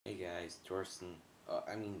guys, Thorsten,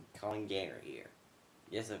 Colin Gaynor here.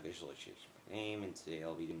 Yes, I officially changed my name, and today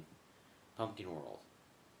I'll be doing Pumpkin World.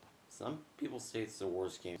 Some people say it's the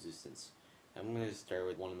worst game in existence. I'm going to start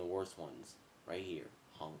with one of the worst ones, right here,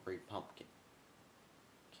 Hungry Pumpkin.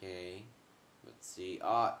 Okay, let's see.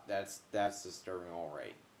 That's disturbing,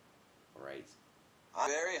 alright. Alright. I'm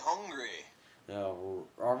very hungry.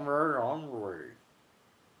 I'm very hungry.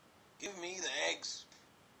 Give me the eggs.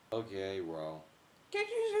 Okay, well. Can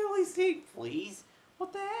you really say please?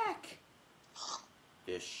 What the heck?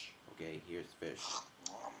 Fish. Okay, here's fish.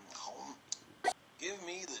 Give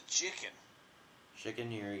me the chicken. Chicken,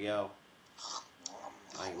 here you go.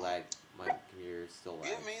 My computer is still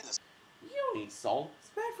lagging. Give me the... You don't eat salt. It's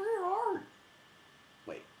bad for your heart.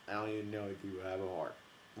 Wait, I don't even know if you have a heart.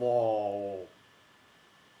 Whoa.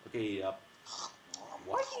 Okay, eat up.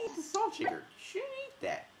 Why do you eat the salt shaker? You shouldn't eat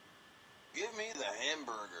that. Give me the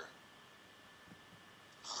hamburger.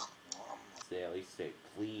 Say, at least say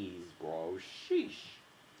please, bro. Sheesh.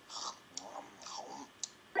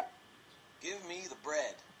 Give me the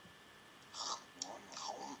bread.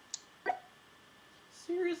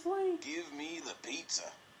 Seriously? Give me the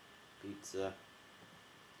pizza. Pizza.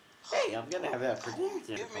 Hey, I'm gonna have that for dinner.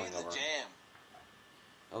 Give me the jam.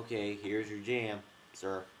 Okay, here's your jam,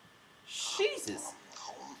 sir. Jesus!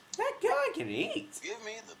 That guy can eat! Give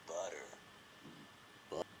me the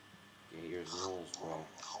butter. Okay, here's the rules, bro.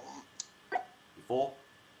 You full?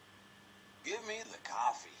 Give me the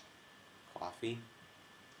coffee. Coffee?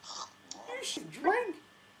 You should drink!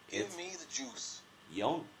 Give me the juice.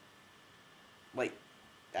 Yum. Wait,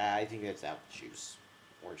 I think that's apple juice.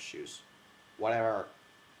 Orange juice. Whatever.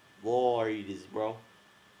 Lord, this, bro.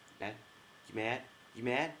 Mad? You mad? You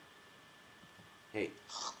mad? Hey.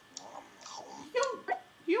 You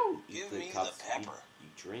don't eat Give the me cups. the pepper. You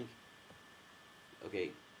drink.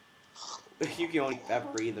 Okay. You can't eat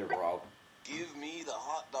pepper either, bro. Give me the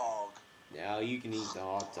hot dog. Now you can eat the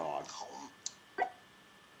hot dog.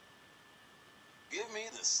 Give me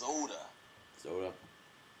the soda. Soda.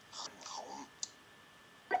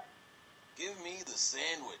 Give me the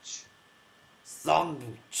sandwich.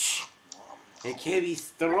 Sandwich. It can be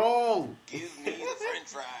strong. Give me the french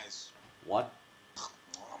fries. What?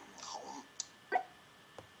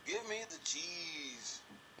 Give me the cheese.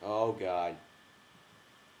 Oh, God.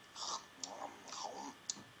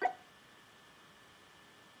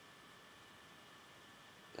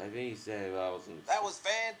 I think he said I wasn't... That was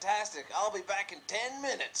fantastic. I'll be back in 10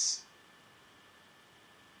 minutes.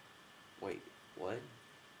 Wait, what?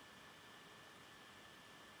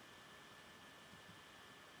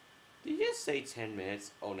 Did you just say 10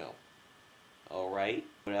 minutes? Oh, no. Alright.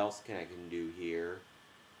 What else can do here?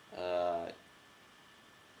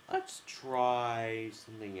 Let's try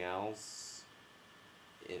something else.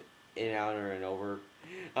 In, outer and over.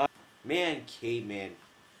 Man, Cavemanfilms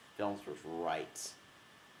was right.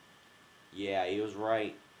 Yeah, he was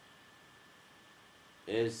right.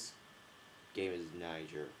 This game is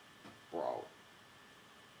Niger, bro.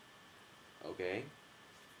 Okay.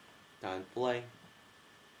 Time to play.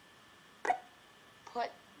 Put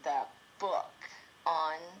the book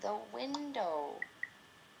on the window.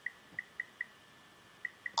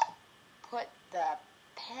 Put the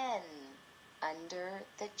pen under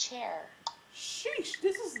the chair. Sheesh,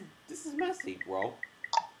 this is messy, bro.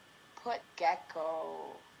 Put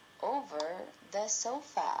gecko over the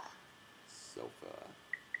sofa. Sofa.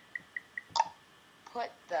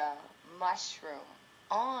 Put the mushroom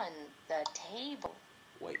on the table.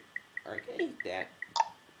 Wait, I can eat that.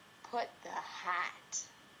 Put the hat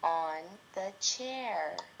on the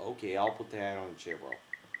chair. Okay, I'll put that on the chair, bro.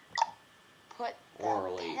 Put the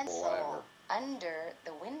Orally, pencil whatever. under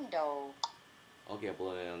the window. Okay, I'll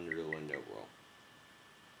put it under the window, bro.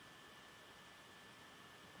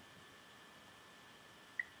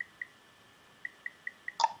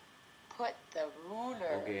 Put the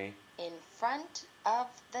ruler Okay. in front of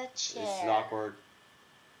the chair. This is awkward.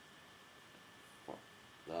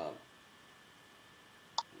 In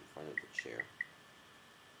front of the chair.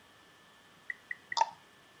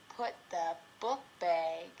 Put the book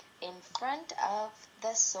bag in front of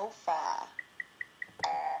the sofa.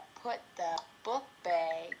 Put the book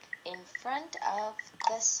bag in front of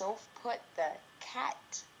the sofa. Put the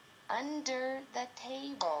cat under the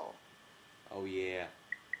table. Oh, yeah.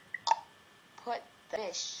 Put the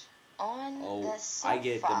fish on Oh, the sofa. I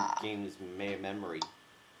get the game's memory.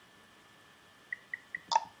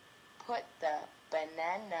 Put the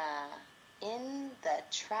banana in the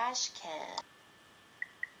trash can.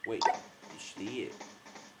 Wait, you should eat it.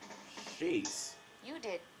 Jeez. You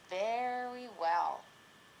did very well.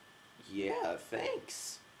 Yeah,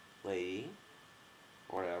 thanks, lady.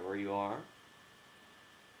 whatever you are.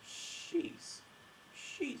 Jeez.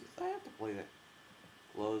 Jesus, I have to play that.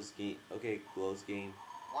 Close game. Okay, close game.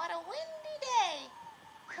 What a windy day.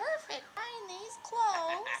 Perfect buying these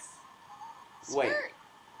clothes. Wait. Skirt,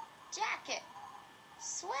 jacket,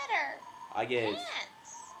 sweater, I get it.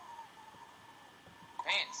 pants.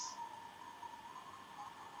 Pants.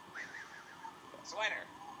 Sweater.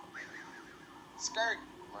 Skirt.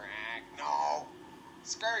 No.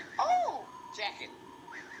 Skirt. Oh, Jacket.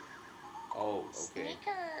 Oh, okay.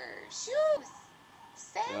 sneakers, shoes,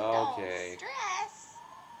 sandals, Okay. dress.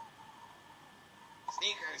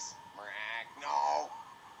 Sneakers. No.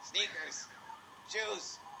 Sneakers.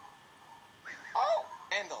 Shoes. Oh,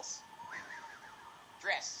 Sandals.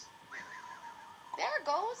 Dress. there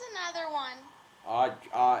goes another one.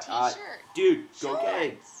 T-shirt, Dude, go get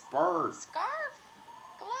it. shorts, Bird. scarf,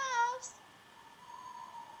 gloves.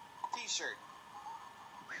 T-shirt.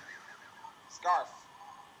 Scarf.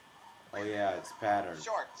 Oh yeah, it's pattern.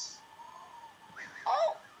 Shorts.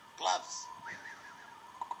 Oh, Gloves.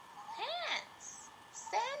 pants,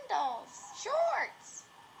 sandals, shorts,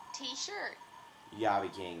 t-shirt. You gotta be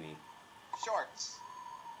kidding me. Shorts.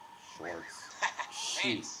 Shorts. Jeez.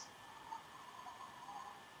 Pants.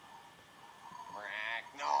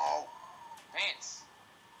 No. Pants.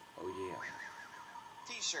 Oh yeah.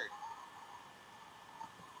 T-shirt.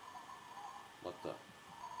 What the?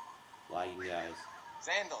 Lying guys.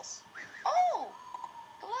 Sandals. Oh,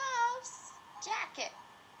 gloves, jacket,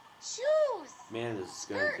 shoes. Man, this is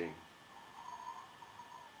Skirt. thing.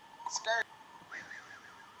 Skirt.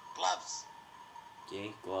 Gloves.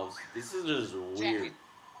 Okay, gloves. This is just weird. Jacket.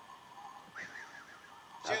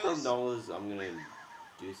 After I'm Shoes. done with this, I'm gonna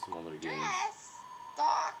do some other games. Dress,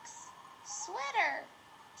 socks, sweater,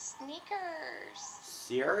 sneakers.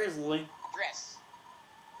 Seriously? Dress.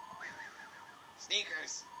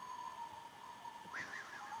 Sneakers.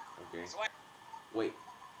 Okay. Sweater. Wait.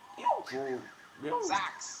 You don't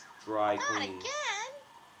Socks. dry Not clean again.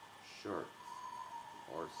 shirts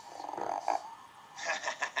or skirts.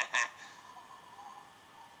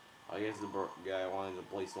 I guess the guy wanted to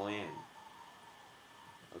place land.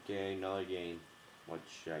 Okay, another game. What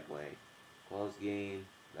should I play? Close game,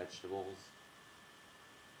 vegetables.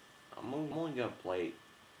 I'm only gonna play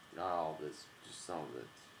not all of this, just some of it.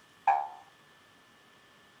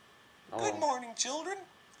 Good morning, children.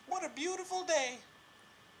 What a beautiful day.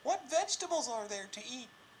 What vegetables are there to eat?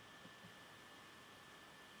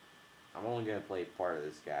 I'm only gonna play part of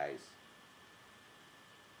this, guys.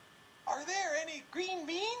 Are there any green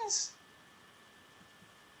beans?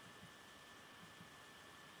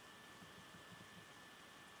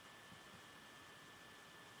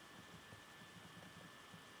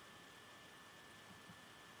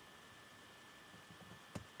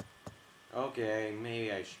 Okay,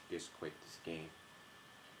 maybe I should just quit this game.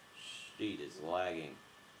 Sheet is lagging.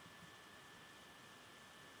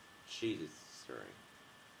 Sheet is stirring.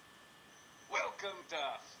 Welcome to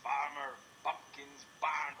Farmer Pumpkin's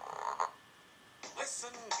barn. Listen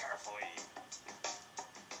carefully.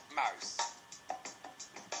 Mouse.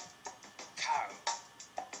 Cow.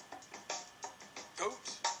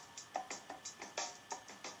 Goat.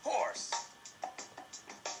 Horse.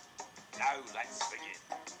 Now let's begin.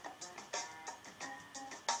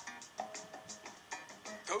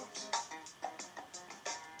 Goat.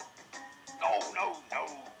 No.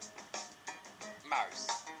 Mouse.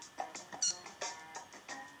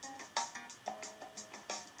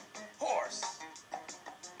 Horse.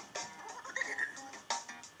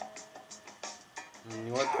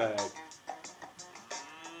 What the heck?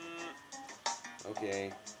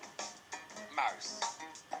 Okay. Mouse.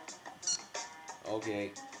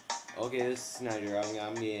 Okay, this is Snyder.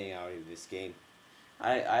 I'm getting out of this game.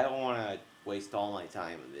 I don't want to waste all my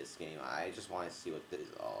time in this game. I just want to see what this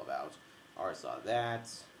is all about. Alright, saw that.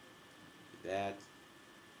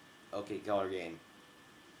 Okay, color game.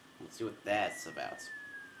 Let's see what that's about.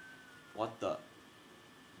 What the?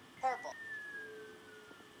 Purple.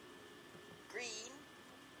 Green.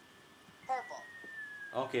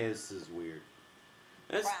 Purple. Okay, this is weird.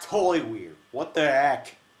 This is Brown. totally weird. What the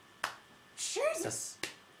heck? Jesus!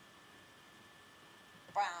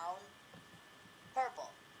 Brown. Purple.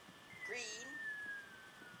 Green.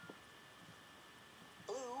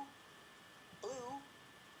 Blue. Blue.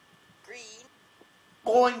 Green.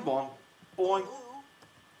 Boing, boing, boing. Blue.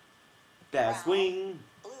 That's Brown. wing.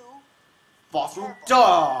 Blue. Fossil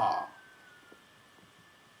da!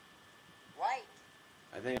 White.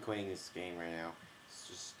 I think I'm quitting this game right now. It's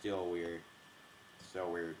just still weird. So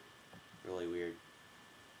weird. Really weird.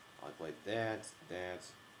 I'll play that.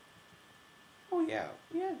 Oh yeah,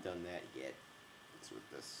 we haven't done that yet. That's what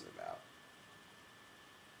this is about.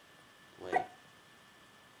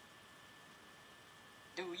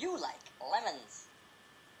 you like lemons?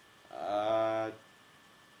 I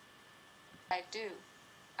do.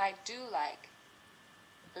 I do like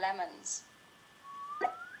lemons.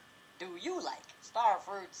 Do you like star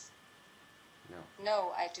fruits? No.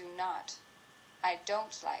 No, I do not. I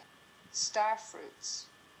don't like star fruits.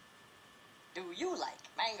 Do you like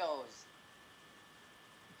mangoes?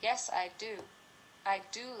 Yes, I do. I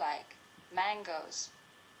do like mangoes.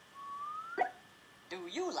 Do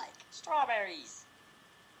you like strawberries?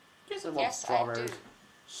 Guess I love Yes, I strawberries. do.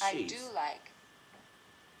 I Jeez. do like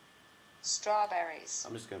strawberries.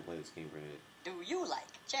 I'm just gonna play this game for a minute. Do you like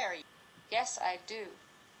cherry? Yes, I do.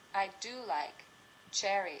 I do like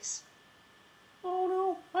cherries. Oh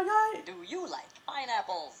no, I got it! Do you like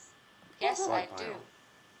pineapples? Yes, I I like do. pineapple.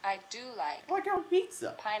 I do like I like our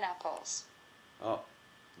pizza. pineapples. Oh,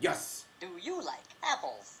 yes. Do you like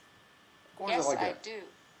apples? Of course Yes, I like I it. do.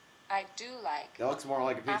 I do like That looks more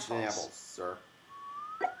like a peach than apples. apples, sir.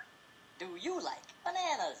 Do you like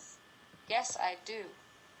bananas? Yes, I do.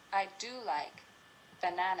 I do like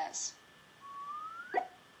bananas.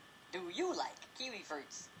 Do you like kiwi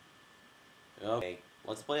fruits? Okay,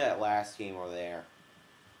 let's play that last game over there.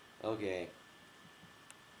 Okay.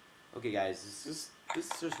 Okay, guys, this is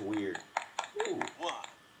just weird. Ooh. 1,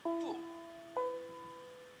 2.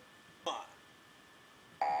 1.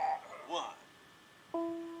 1.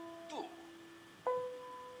 2.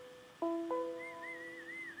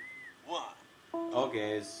 1.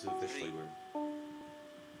 Okay, this is officially weird.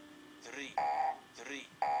 3. 3.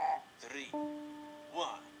 3. 1.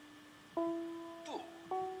 2.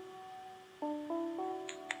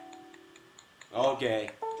 Okay.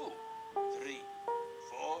 2. 3.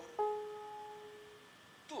 4.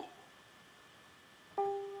 2.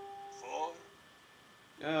 4.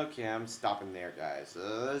 Okay, I'm stopping there, guys.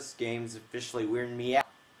 This game's officially weirding me out.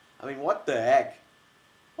 I mean, what the heck?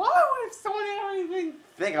 Why would someone even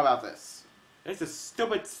think about this? It's the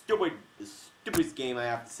stupidest game I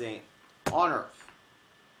have to say on Earth.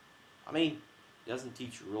 I mean, it doesn't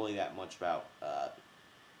teach you really that much about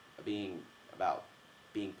being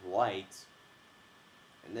polite.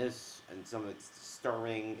 And some of it's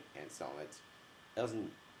disturbing, and some of it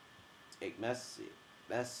doesn't take mess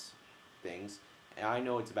things. And I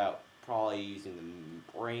know it's about probably using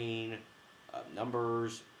the brain,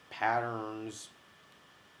 numbers, patterns.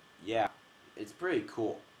 Yeah, it's pretty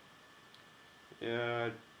cool.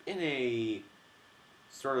 In a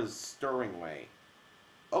sort of stirring way.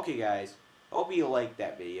 Okay, guys, hope you liked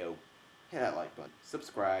that video. Hit that like button,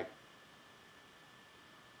 subscribe.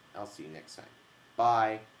 I'll see you next time.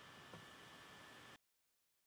 Bye.